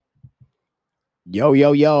Yo,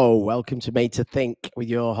 yo, yo, welcome to Made to Think with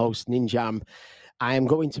your host, Ninjam. I am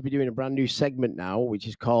going to be doing a brand new segment now, which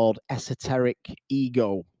is called Esoteric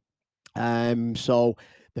Ego. So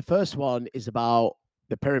the first one is about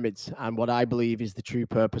the pyramids and what I believe is the true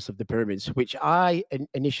purpose of the pyramids, which I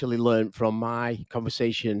initially learned from my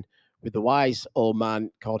conversation with the wise old man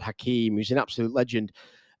called Hakim, who's an absolute legend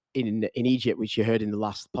in Egypt, which you heard in the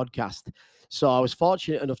last podcast. So I was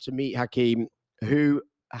fortunate enough to meet Hakim, who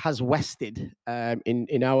has wested.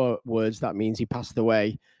 In our words, that means he passed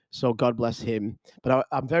away. So God bless him. But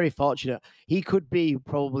I'm very fortunate. He could be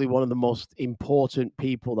probably one of the most important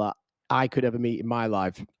people that I could ever meet in my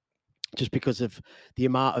life, just because of the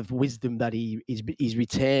amount of wisdom that he's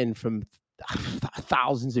retained from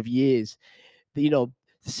thousands of years. The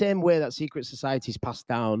same way that secret societies passed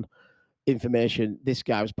down information, this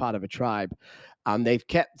guy was part of a tribe, and they've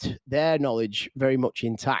kept their knowledge very much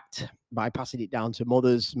intact by passing it down to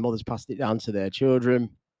mothers passed it down to their children.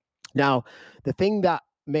 Now, the thing that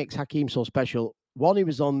makes Hakim so special, one, he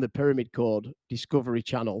was on the Pyramid Code Discovery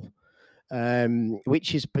Channel,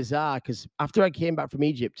 which is bizarre because after I came back from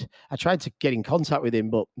Egypt, I tried to get in contact with him,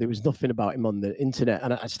 but there was nothing about him on the internet.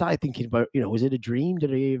 And I started thinking about, was it a dream?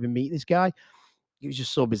 Did I even meet this guy? It was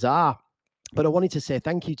just so bizarre. But I wanted to say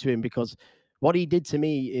thank you to him because what he did to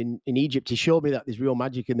me in Egypt, he showed me that there's real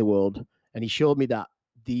magic in the world. And he showed me that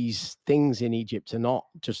these things in Egypt are not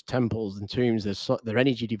just temples and tombs, they're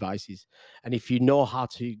energy devices. And if you know how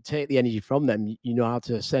to take the energy from them, you know how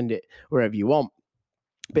to send it wherever you want.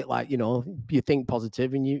 A bit like, you think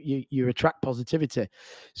positive and you attract positivity.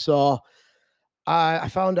 So I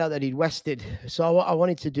found out that he'd wested. So I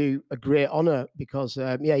wanted to do a great honor because,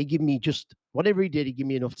 he gave me just whatever he did, he gave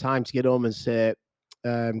me enough time to get home and say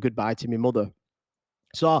goodbye to my mother.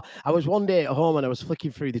 So I was one day at home and I was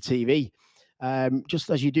flicking through the TV, just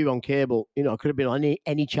as you do on cable. It could have been on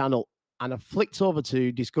any channel. And I flicked over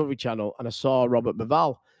to Discovery Channel and I saw Robert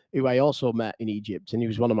Baval, who I also met in Egypt, and he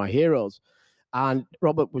was one of my heroes. And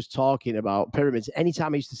Robert was talking about pyramids.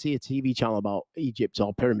 Anytime I used to see a TV channel about Egypt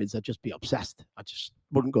or pyramids, I'd just be obsessed. I just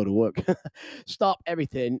wouldn't go to work. Stop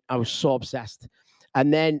everything. I was so obsessed.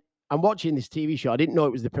 And then I'm watching this TV show. I didn't know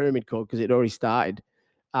it was the Pyramid Code because it already started.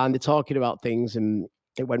 And they're talking about things and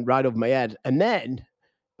it went right over my head. And then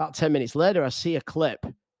about 10 minutes later, I see a clip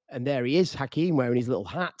and there he is, Hakim, wearing his little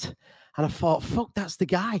hat. And I thought, fuck, that's the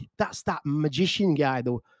guy. That's that magician guy,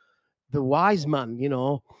 the wise man,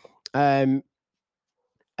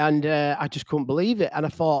 And I just couldn't believe it. And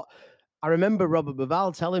I remember Robert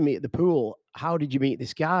Baval telling me at the pool, how did you meet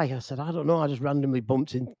this guy? I said, I don't know. I just randomly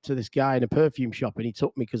bumped into this guy in a perfume shop and he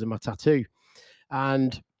took me because of my tattoo.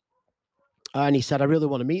 And he said, I really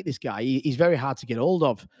want to meet this guy. He's very hard to get hold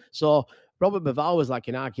of. So Robert Baval was like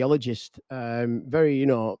an archaeologist, very,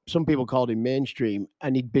 some people called him mainstream.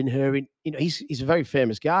 And he'd been hearing, he's a very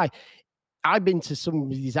famous guy. I've been to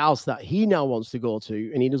somebody's house that he now wants to go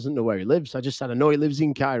to, and he doesn't know where he lives. I just said, I know he lives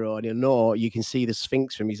in Cairo, and I know you can see the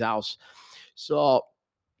Sphinx from his house. So,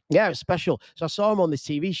 yeah, it's special. So I saw him on this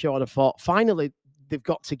TV show, and I thought, finally, they've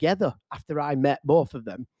got together after I met both of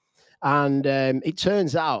them. And it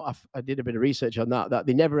turns out, I did a bit of research on that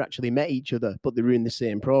they never actually met each other, but they were in the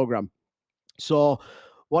same program. So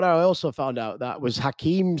what I also found out that was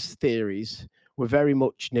Hakim's theories were very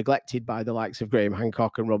much neglected by the likes of Graham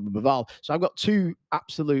Hancock and Robert Baval. So I've got two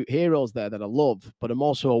absolute heroes there that I love, but I'm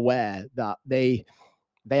also aware that they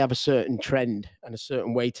have a certain trend and a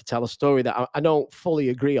certain way to tell a story that I don't fully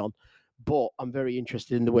agree on, but I'm very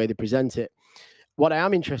interested in the way they present it. What I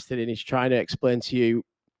am interested in is trying to explain to you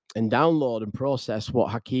and download and process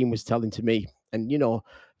what Hakim was telling to me. And,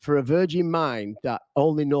 for a virgin mind that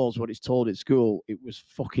only knows what it's told at school, it was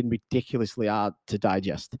fucking ridiculously hard to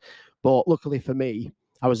digest. But luckily for me,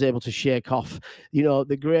 I was able to shake off.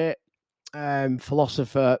 The great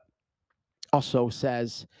philosopher also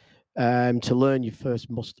says, to learn, you first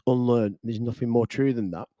must unlearn. There's nothing more true than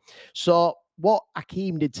that. So what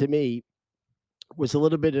Hakim did to me was a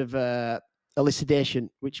little bit of elucidation,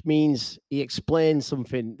 which means he explained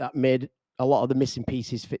something that made a lot of the missing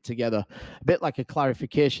pieces fit together. A bit like a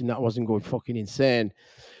clarification that I wasn't going fucking insane.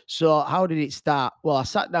 So how did it start? Well, I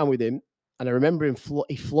sat down with him and I remember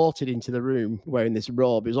he floated into the room wearing this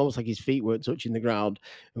robe. It was almost like his feet weren't touching the ground.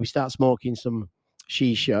 And we started smoking some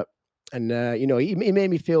shisha. And, he made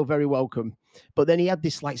me feel very welcome. But then he had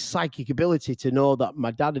this like psychic ability to know that my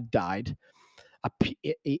dad had died. I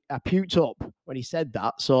puked up when he said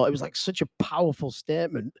that. So it was like such a powerful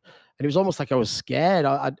statement. And it was almost like I was scared.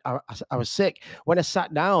 I was sick. When I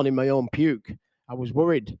sat down in my own puke, I was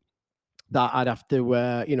worried that I'd have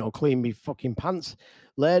to, clean me fucking pants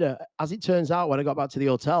later. As it turns out, when I got back to the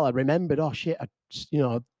hotel, I remembered, oh shit,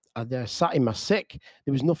 I'd sat in my sick.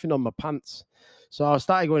 There was nothing on my pants. So I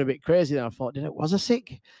started going a bit crazy. And I thought, was I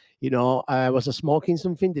sick? Was I smoking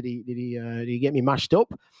something? Did he get me mashed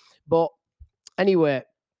up? But anyway,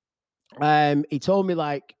 he told me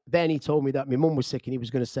that my mum was sick and he was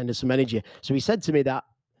going to send her some energy. So he said to me that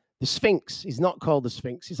the Sphinx is not called the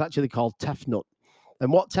Sphinx. It's actually called Tefnut.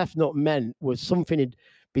 And what Tefnut meant was something had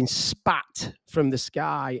been spat from the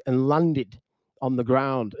sky and landed on the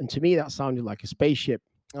ground. And to me, that sounded like a spaceship.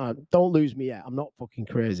 Don't lose me yet. I'm not fucking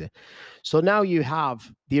crazy. So now you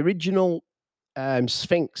have the original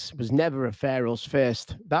Sphinx was never a pharaoh's face.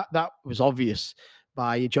 That was obvious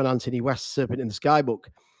by John Anthony West's Serpent in the Sky book.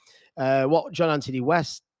 What John Anthony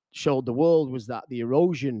West showed the world was that the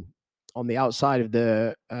erosion on the outside of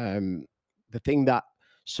the thing that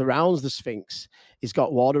surrounds the Sphinx has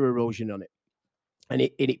got water erosion on it, and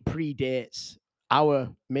it predates our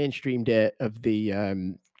mainstream date of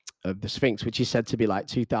the Sphinx, which is said to be like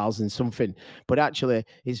 2000 something, but actually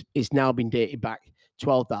is now been dated back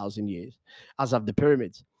 12,000 years, as have the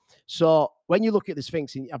pyramids. So when you look at the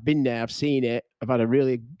Sphinx, and I've been there, I've seen it, I've had a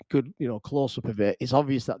really good, close up of it. It's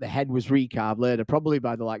obvious that the head was recarved later, probably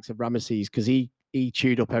by the likes of Ramesses, because he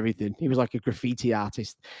chewed up everything. He was like a graffiti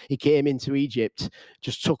artist. He came into Egypt,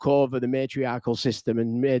 just took over the matriarchal system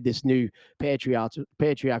and made this new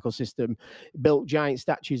patriarchal system, built giant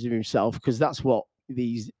statues of himself, because that's what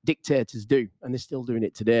these dictators do, and they're still doing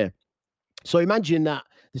it today. So imagine that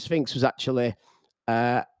the Sphinx was actually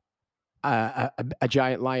a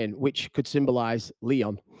giant lion, which could symbolize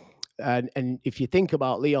Leon. And if you think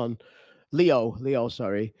about Leo,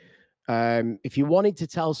 if you wanted to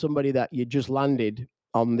tell somebody that you just landed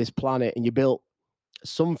on this planet and you built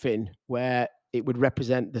something where it would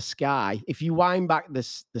represent the sky, if you wind back the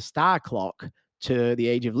star clock to the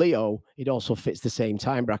age of Leo, it also fits the same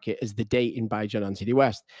time bracket as the dating by John Anthony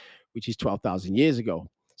West, which is 12,000 years ago.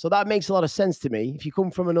 So that makes a lot of sense to me. If you come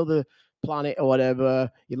from another planet or whatever,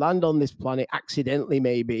 you land on this planet accidentally,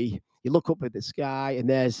 maybe you look up at the sky and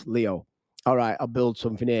there's Leo. All right, I'll build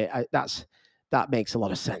something here. That makes a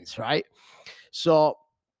lot of sense, right? So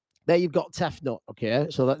there you've got Tefnut, okay?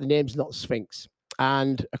 So that the name's not Sphinx.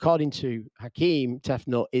 And according to Hakim,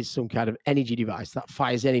 Tefnut is some kind of energy device that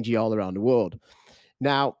fires energy all around the world.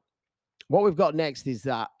 Now, what we've got next is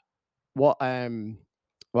that what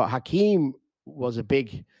Hakim was a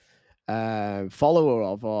big follower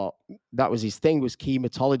of, or that was his thing, was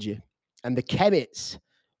chematology. And the Kemits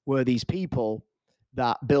were these people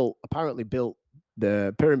that apparently built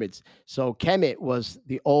the pyramids. So Kemet was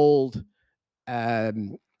the old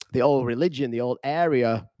religion, the old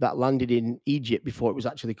area that landed in Egypt before it was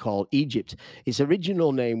actually called Egypt. Its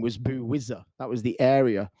original name was Bu-Wiza. That was the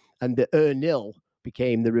area. And the Nil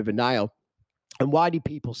became the River Nile. And why did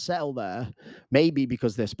people settle there? Maybe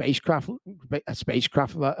because their spacecraft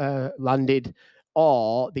landed,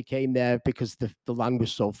 or they came there because the land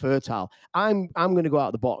was so fertile. I'm going to go out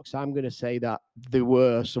of the box. I'm going to say that there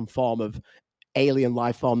were some form of alien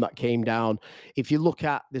life form that came down. If you look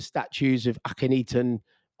at the statues of Akhenaten,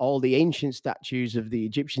 all the ancient statues of the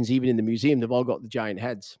Egyptians, even in the museum, they've all got the giant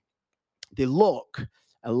heads. They look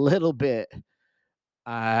a little bit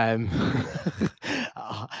I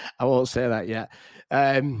won't say that yet.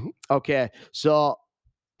 Okay, so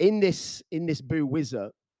in this Bu-Wiza,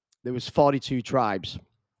 there was 42 tribes,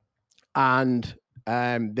 and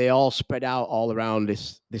they all spread out all around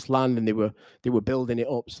this land, and they were building it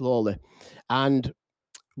up slowly. And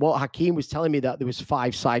what Hakim was telling me, that there was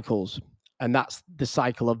 5 cycles, and that's the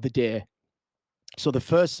cycle of the day. So the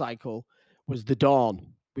first cycle was the dawn,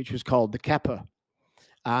 which was called the Kepa,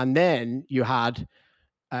 and then you had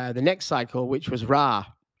the next cycle, which was Ra,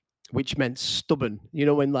 which meant stubborn.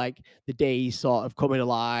 When like the day's sort of coming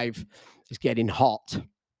alive, it's getting hot.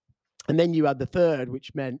 And then you had the third,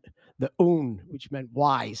 which meant the Un, which meant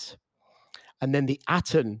wise. And then the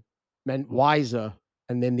Aten meant wiser.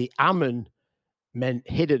 And then the Amun meant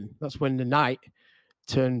hidden. That's when the night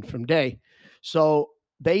turned from day. So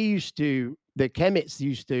the Kemits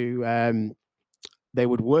used to, they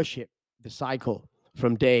would worship the cycle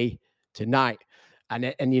from day to night. And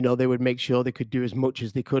they would make sure they could do as much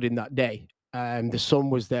as they could in that day. The sun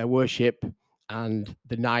was their worship, and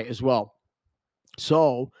the night as well.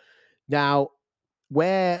 So now,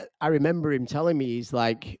 where I remember him telling me, he's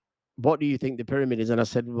like, what do you think the pyramid is? And I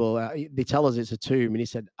said, well, they tell us it's a tomb. And he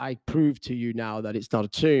said, I prove to you now that it's not a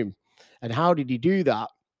tomb. And how did he do that?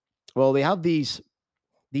 Well, they have these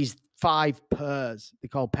 5 pairs, they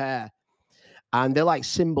call pair, and they're like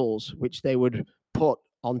symbols which they would put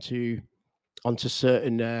onto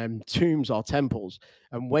certain tombs or temples.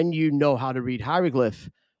 And when you know how to read hieroglyph,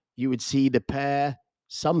 you would see the pair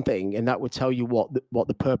something, and that would tell you what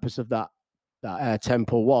the purpose of that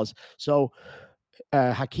temple was. So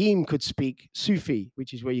Hakim could speak Sufi,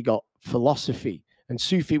 which is where you got philosophy, and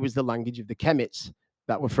Sufi was the language of the Kemits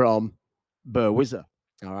that were from Burwizza.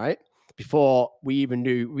 All right, before we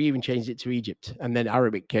even changed it to Egypt, and then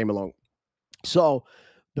Arabic came along. So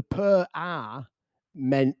the per ah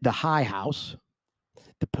meant the high house,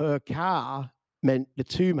 the per ka meant the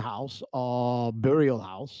tomb house or burial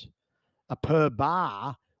house, a per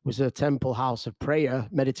ba was a temple house of prayer,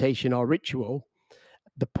 meditation, or ritual.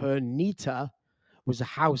 The per nita was a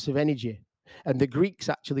house of energy. And the Greeks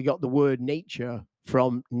actually got the word nature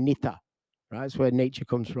from nita, right? That's where nature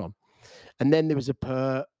comes from. And then there was a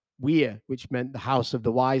per wir, which meant the house of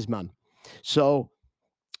the wise man. So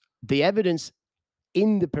the evidence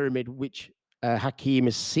in the pyramid, which Hakim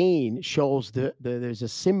has seen, shows that there's a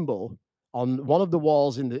symbol on one of the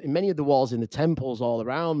walls in many of the walls in the temples all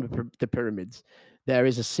around the pyramids. There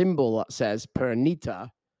is a symbol that says Pernita,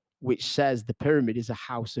 which says the pyramid is a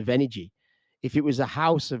house of energy. If it was a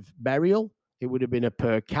house of burial, it would have been a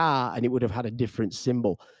per-ka, and it would have had a different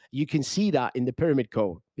symbol. You can see that in the pyramid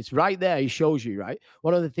code. It's right there. He shows you, right?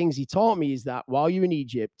 One of the things he taught me is that while you're in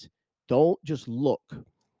Egypt, don't just look.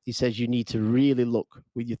 He says you need to really look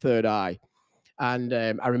with your third eye. And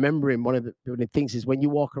I remember him, one of the things is when you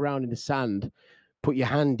walk around in the sand, put your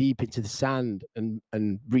hand deep into the sand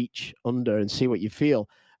and reach under and see what you feel.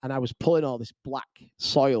 And I was pulling all this black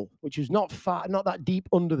soil, which was not that deep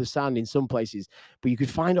under the sand in some places, but you could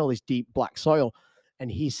find all this deep black soil.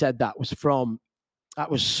 And he said that was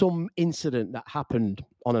some incident that happened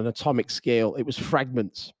on an atomic scale. It was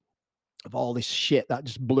fragments of all this shit that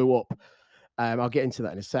just blew up. I'll get into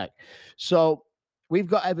that in a sec. So we've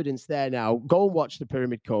got evidence there now. Go and watch the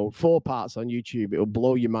Pyramid Code, 4 parts on YouTube. It'll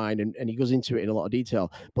blow your mind. And he goes into it in a lot of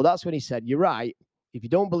detail. But that's when he said, you're right. If you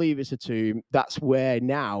don't believe it's a tomb, that's where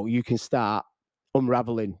now you can start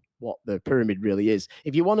unraveling what the pyramid really is.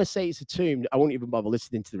 If you want to say it's a tomb, I won't even bother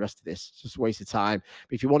listening to the rest of this. It's just a waste of time.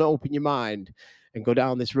 But if you want to open your mind and go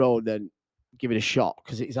down this road, then give it a shot,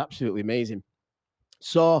 because it is absolutely amazing.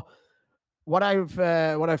 So what I've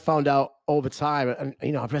found out over time,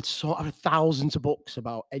 and I've read thousands of books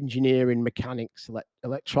about engineering, mechanics,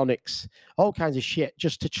 electronics, all kinds of shit,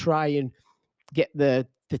 just to try and get the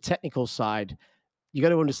technical side. You got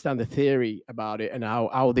to understand the theory about it and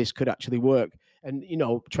how this could actually work. And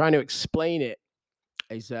trying to explain it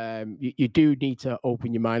is you do need to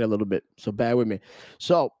open your mind a little bit. So bear with me.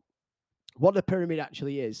 So what the pyramid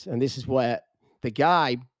actually is, and this is where the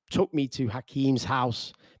guy took me to Hakim's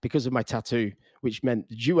house because of my tattoo, which meant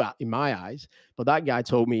duat in my eyes. But that guy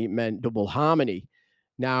told me it meant double harmony.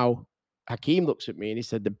 Now, Hakim looks at me and he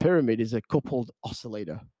said, the pyramid is a coupled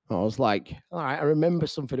oscillator. I was like, all right, I remember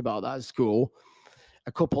something about that at school.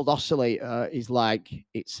 A coupled oscillator is like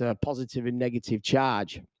it's a positive and negative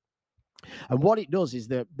charge. And what it does is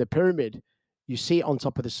the pyramid, you see it on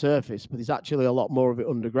top of the surface, but there's actually a lot more of it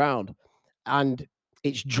underground. And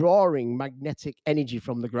it's drawing magnetic energy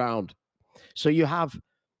from the ground. So you have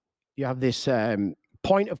this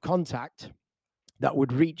point of contact that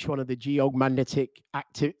would reach one of the geomagnetic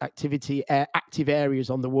active areas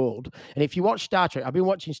on the world. And if you watch Star Trek, I've been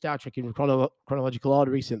watching Star Trek in chronological order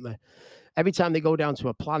recently. Every time they go down to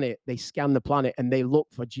a planet, they scan the planet and they look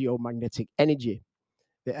for geomagnetic energy.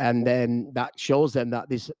 And then that shows them that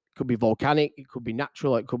this could be volcanic, it could be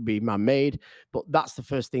natural, it could be man-made, but that's the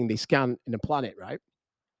first thing they scan in a planet, right?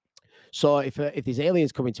 So if these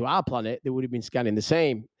aliens coming to our planet, they would have been scanning the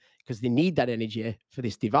same, because they need that energy for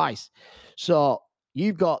this device. So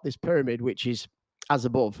you've got this pyramid, which is as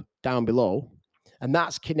above, down below, and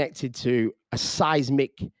that's connected to a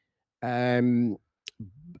seismic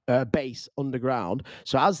base underground.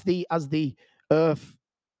 So as the Earth,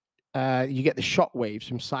 you get the shock waves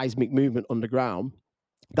from seismic movement underground,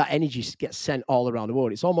 that energy gets sent all around the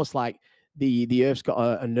world. It's almost like the Earth's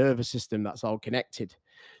got a nervous system that's all connected.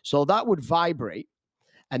 So that would vibrate.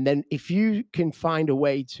 And then if you can find a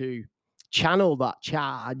way to channel that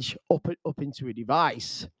charge up into a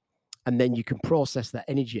device, and then you can process that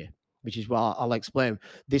energy, which is what I'll explain.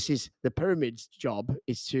 This is the pyramid's job,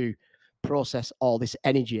 is to process all this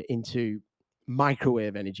energy into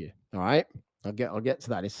microwave energy. All right. I'll get to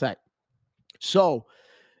that in a sec. So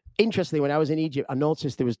interestingly, when I was in Egypt, I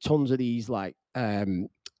noticed there was tons of these like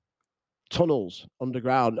tunnels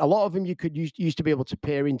underground. A lot of them you could used to be able to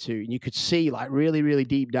peer into, and you could see like really, really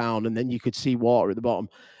deep down, and then you could see water at the bottom.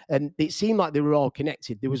 And it seemed like they were all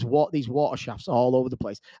connected. There was these water shafts all over the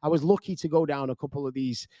place. I was lucky to go down a couple of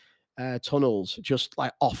these tunnels just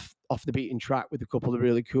like off the beaten track with a couple of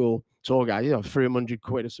really cool tour guides, 300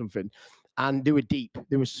 quid or something. and they were deep.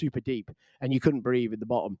 They were super deep, and you couldn't breathe at the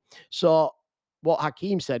bottom. So what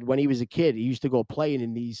Hakeem said, when he was a kid, he used to go playing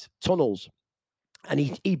in these tunnels, and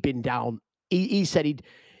he'd been down. He said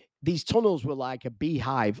these tunnels were like a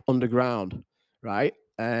beehive underground, right?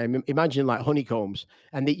 Imagine like honeycombs,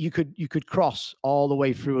 and that you could cross all the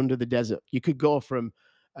way through under the desert. You could go from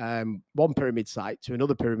one pyramid site to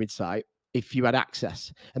another pyramid site if you had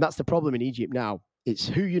access, and that's the problem in Egypt now. It's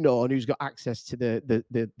who you know and who's got access to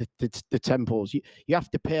the temples. You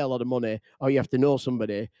have to pay a lot of money, or you have to know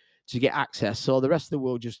somebody to get access. So the rest of the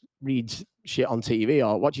world just reads shit on TV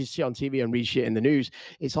or watches shit on TV and reads shit in the news.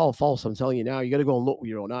 It's all false. I'm telling you now. You got to go and look with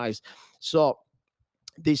your own eyes. So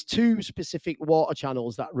there's two specific water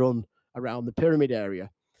channels that run around the pyramid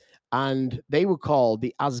area, and they were called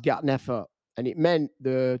the Asgat Nefer, and it meant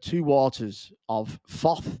the two waters of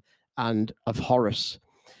Thoth and of Horus.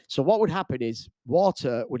 So what would happen is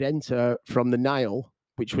water would enter from the Nile,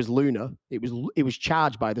 which was lunar. It was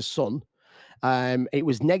charged by the sun. It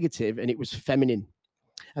was negative and it was feminine.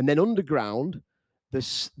 And then underground,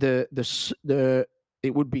 it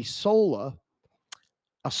would be solar.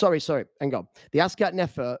 Oh, sorry, hang on. The Asgat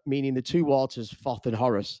Nefer, meaning the two waters, Thoth and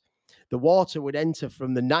Horus. The water would enter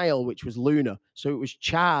from the Nile, which was lunar. So it was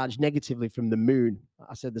charged negatively from the moon.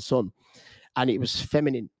 I said the sun. And it was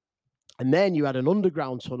feminine. And then you had an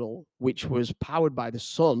underground tunnel, which was powered by the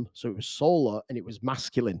sun. So it was solar and it was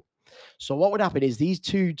masculine. So what would happen is these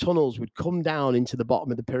two tunnels would come down into the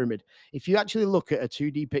bottom of the pyramid. If you actually look at a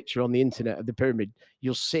 2D picture on the internet of the pyramid,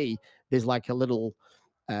 you'll see there's like a little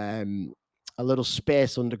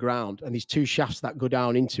space underground, and these two shafts that go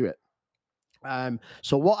down into it.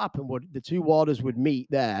 So what happened would the two waters would meet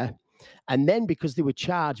there, and then because they were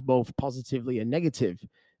charged both positively and negative,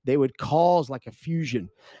 they would cause like a fusion,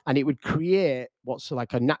 and it would create what's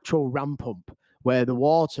like a natural ram pump where the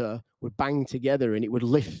water would bang together and it would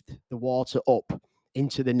lift the water up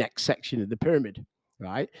into the next section of the pyramid,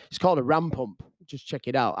 right? It's called a ram pump. Just check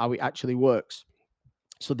it out, how it actually works.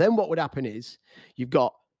 So then what would happen is you've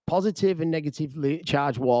got positive and negatively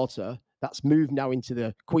charged water that's moved now into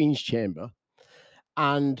the Queen's chamber.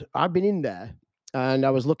 And I've been in there and I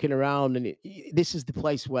was looking around, and this is the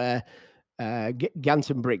place where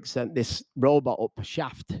Ganton Briggs sent this robot up a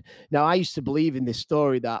shaft. Now, I used to believe in this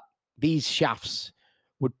story that these shafts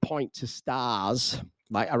would point to stars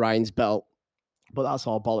like Orion's belt, but that's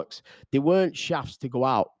all bollocks. They weren't shafts to go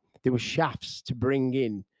out. They were shafts to bring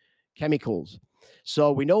in chemicals.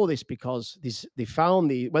 So we know this because they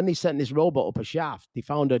found when they sent this robot up a shaft, they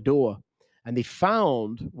found a door, and they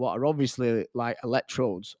found what are obviously like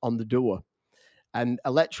electrodes on the door. And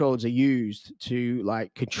electrodes are used to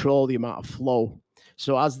like control the amount of flow.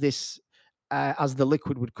 So as the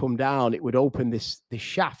liquid would come down, it would open this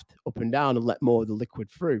shaft up and down and let more of the liquid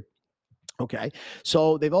through. Okay,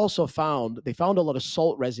 so they found a lot of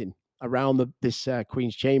salt resin around this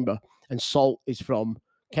Queen's chamber, and salt is from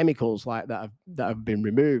chemicals like that have been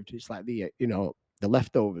removed. It's like the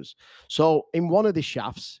leftovers. So in one of the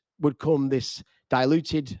shafts would come this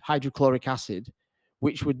diluted hydrochloric acid,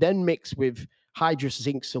 which would then mix with hydrous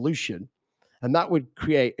zinc solution, and that would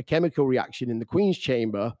create a chemical reaction in the Queen's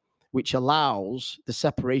chamber, which allows the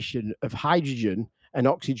separation of hydrogen and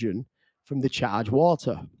oxygen from the charged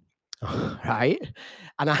water. Right?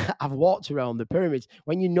 And I've walked around the pyramids.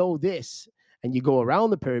 When you know this and you go around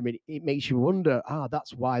the pyramid, it makes you wonder,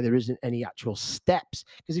 that's why there isn't any actual steps.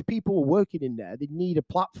 Because if people were working in there, they'd need a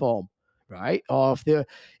platform, right? Or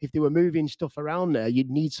if they were moving stuff around there, you'd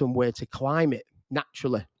need somewhere to climb it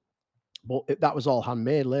naturally. But that was all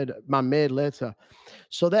man-made later.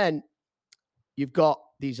 So then you've got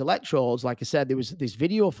these electrodes. Like I said, there was this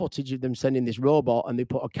video footage of them sending this robot, and they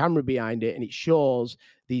put a camera behind it, and it shows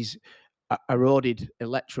these eroded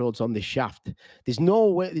electrodes on this shaft. There's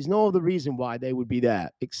no other reason why they would be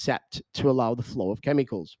there except to allow the flow of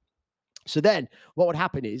chemicals. So then what would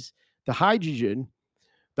happen is the hydrogen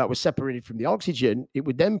that was separated from the oxygen, it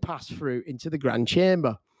would then pass through into the grand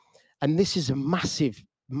chamber. And this is a massive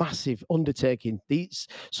undertaking.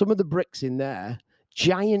 Some of the bricks in there,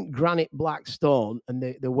 giant granite black stone, and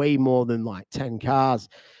they weigh more than like 10 cars.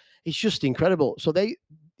 It's just incredible. So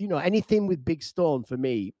anything with big stone, for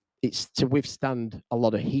me, it's to withstand a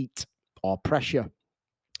lot of heat or pressure.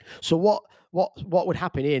 So what would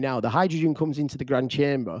happen here now? The hydrogen comes into the grand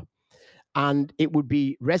chamber, and it would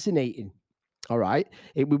be resonating. All right.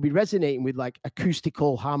 It would be resonating with like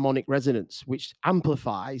acoustical harmonic resonance, which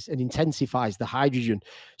amplifies and intensifies the hydrogen.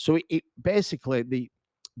 So it basically,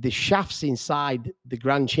 the shafts inside the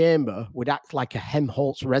grand chamber would act like a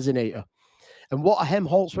Helmholtz resonator. And what a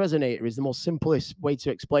Helmholtz resonator is, the most simplest way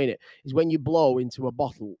to explain it, is when you blow into a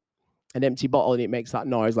bottle, an empty bottle, and it makes that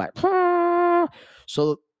noise like,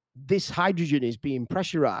 So this hydrogen is being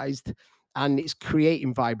pressurized and it's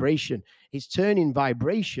creating vibration. It's turning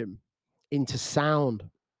vibration into sound.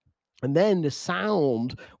 And then the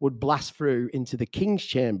sound would blast through into the king's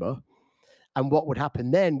chamber. And what would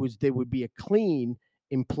happen then was there would be a clean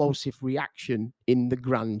implosive reaction in the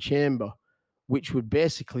grand chamber, which would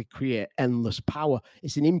basically create endless power.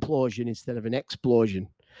 It's an implosion instead of an explosion.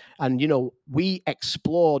 And, you know, we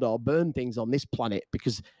explode or burn things on this planet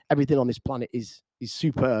because everything on this planet is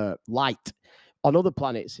super light. On other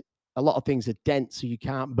planets, a lot of things are dense, so you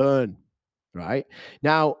can't burn, right?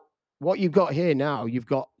 Now, what you've got here now, you've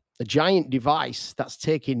got a giant device that's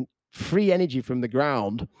taking free energy from the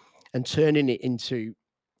ground and turning it into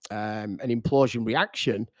an implosion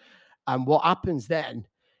reaction. And what happens then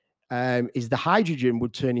is the hydrogen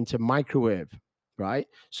would turn into microwave, right?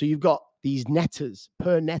 So you've got these netters,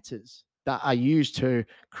 per netters, that are used to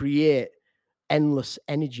create endless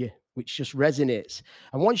energy, which just resonates.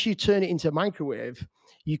 And once you turn it into microwave,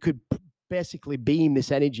 you could basically beam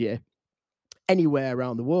this energy anywhere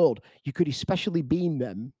around the world. You could especially beam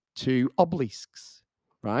them to obelisks,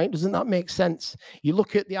 right? Doesn't that make sense? You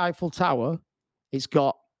look at the Eiffel Tower, it's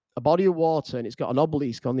got a body of water and it's got an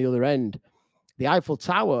obelisk on the other end. The Eiffel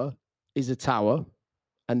Tower is a tower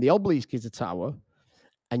and the obelisk is a tower,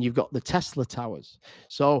 and you've got the Tesla towers.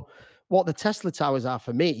 So what the Tesla towers are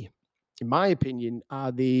for me, in my opinion,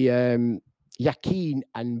 are the Yakin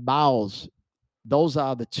and Baals. Those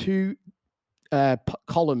are the two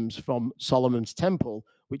columns from Solomon's temple,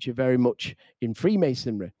 which are very much in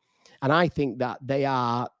Freemasonry. And I think that they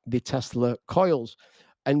are the Tesla coils.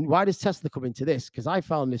 And why does Tesla come into this? Because I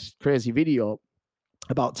found this crazy video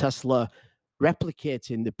about Tesla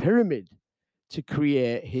replicating the pyramid to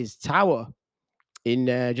create his tower in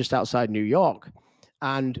just outside New York.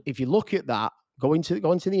 And if you look at that, go into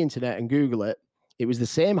the internet and Google it. It was the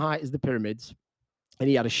same height as the pyramids, and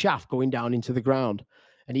he had a shaft going down into the ground.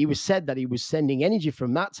 And he was said that he was sending energy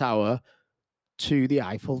from that tower to the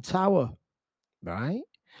Eiffel Tower, right?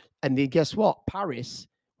 And then guess what? Paris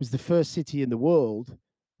was the first city in the world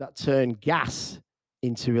that turned gas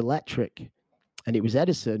into electric. And it was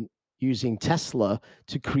Edison using Tesla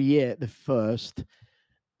to create the first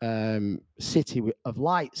city of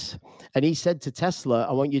lights. And he said to Tesla,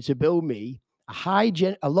 I want you to build me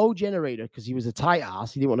a low generator, because he was a tight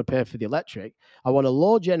ass. He didn't want to pay for the electric. I want a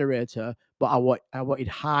low generator, but I wanted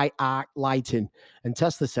high arc lighting. And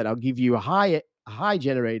Tesla said, I'll give you a high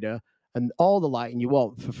generator and all the lighting you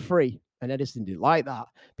want for free. And Edison didn't like that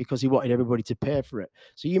because he wanted everybody to pay for it.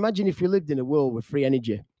 So you imagine if you lived in a world with free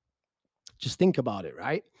energy. Just think about it,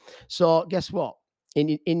 right? So guess what?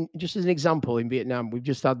 In just as an example, in Vietnam, we've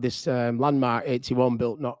just had this landmark 81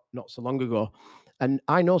 built not so long ago, and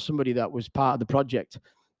I know somebody that was part of the project,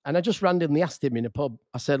 and I just randomly asked him in a pub.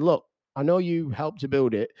 I said, "Look, I know you helped to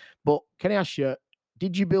build it, but can I ask you,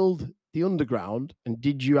 did you build the underground, and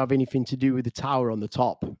did you have anything to do with the tower on the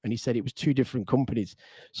top?" And he said it was two different companies.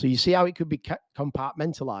 So you see how it could be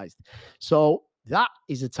compartmentalized. So that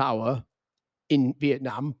is a tower in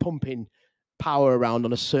Vietnam pumping power around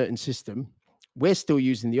on a certain system. We're still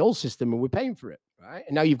using the old system and we're paying for it, right?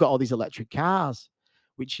 And now you've got all these electric cars,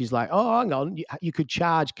 which is like, oh, hang on, you could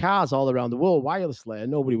charge cars all around the world wirelessly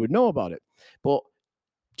and nobody would know about it. But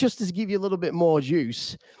just to give you a little bit more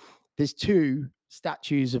juice, there's two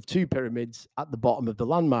statues of two pyramids at the bottom of the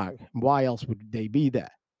landmark. Why else would they be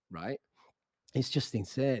there, right? It's just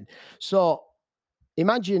insane. So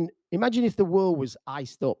imagine if the world was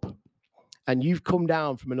iced up and you've come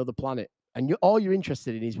down from another planet and all you're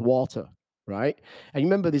interested in is water, right? And you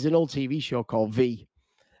remember there's an old TV show called V.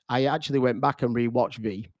 I actually went back and rewatched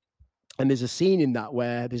V. And there's a scene in that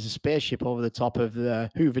where there's a spaceship over the top of the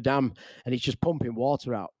Hoover Dam and it's just pumping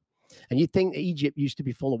water out. And you'd think that Egypt used to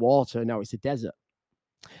be full of water, and now it's a desert.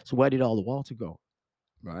 So where did all the water go,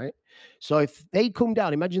 right? So if they come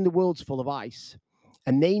down, imagine the world's full of ice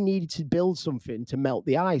and they needed to build something to melt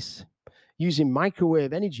the ice using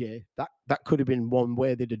microwave energy, that could have been one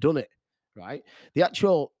way they'd have done it, right? The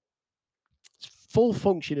actual full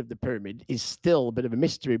function of the pyramid is still a bit of a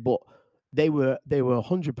mystery, but they were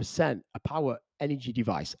 100% a power energy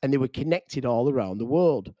device, and they were connected all around the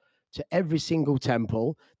world to every single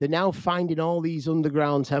temple. They're now finding all these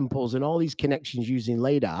underground temples and all these connections using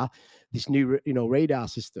radar, this new radar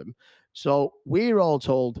system. So we're all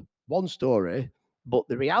told one story, but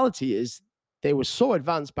the reality is they were so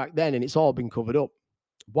advanced back then, and it's all been covered up.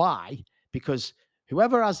 Why? Because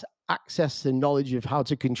whoever has access and knowledge of how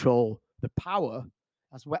to control the power,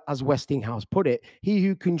 as Westinghouse put it, he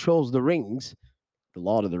who controls the rings, the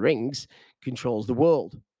Lord of the Rings, controls the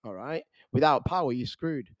world. All right. Without power, you're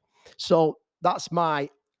screwed. So that's my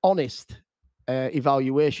honest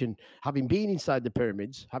evaluation, having been inside the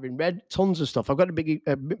pyramids, having read tons of stuff. I've got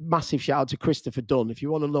a massive shout out to Christopher Dunn. If you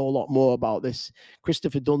want to know a lot more about this,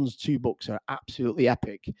 Christopher Dunn's 2 books are absolutely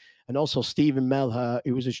epic. And also Stephen Melher,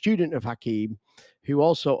 who was a student of Hakim, who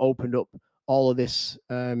also opened up all of this,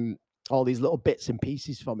 all these little bits and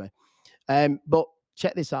pieces for me. But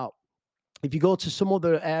check this out. If you go to some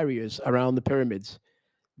other areas around the pyramids,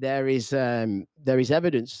 there is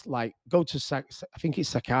evidence. Like go to I think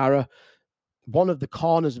it's Saqqara. One of the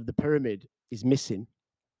corners of the pyramid is missing,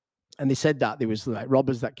 and they said that there was like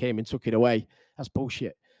robbers that came and took it away. That's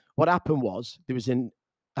bullshit. What happened was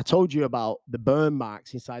I told you about the burn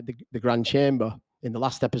marks inside the grand chamber in the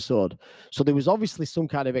last episode. So there was obviously some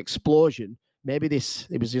kind of explosion. Maybe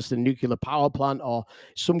it was just a nuclear power plant or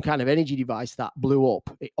some kind of energy device that blew up.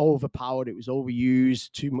 It overpowered. It was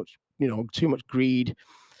overused. Too much greed.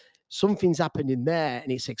 Something's happened in there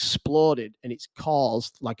and it's exploded and it's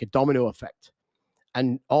caused like a domino effect.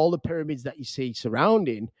 And all the pyramids that you see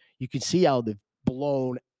surrounding, you can see how they've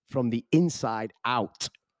blown from the inside out,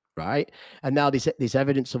 right? And now there's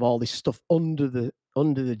evidence of all this stuff under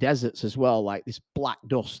the deserts as well, like this black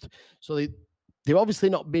dust. So they've obviously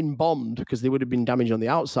not been bombed because they would have been damaged on the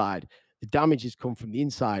outside. The damage has come from the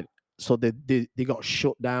inside, so they got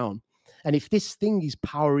shut down. And if this thing is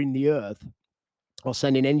powering the earth or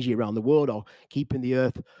sending energy around the world or keeping the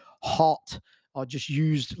earth hot or just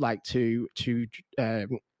used like to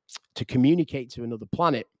communicate to another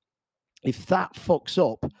planet, if that fucks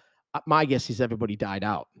up, my guess is everybody died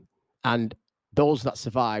out, and those that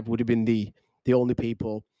survived would have been the only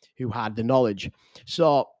people who had the knowledge.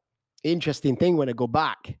 So interesting thing, when I go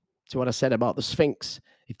back to what I said about the Sphinx,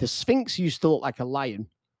 if the Sphinx used to look like a lion,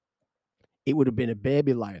 it would have been a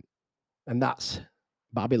baby lion, and that's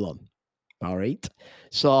Babylon. All right.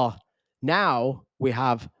 So now we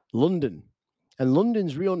have London, and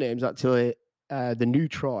London's real name is actually the New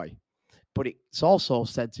Troy, but it's also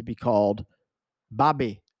said to be called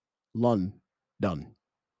Babylon.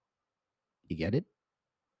 You get it?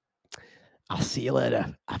 I'll see you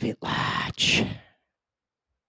later. Have it large.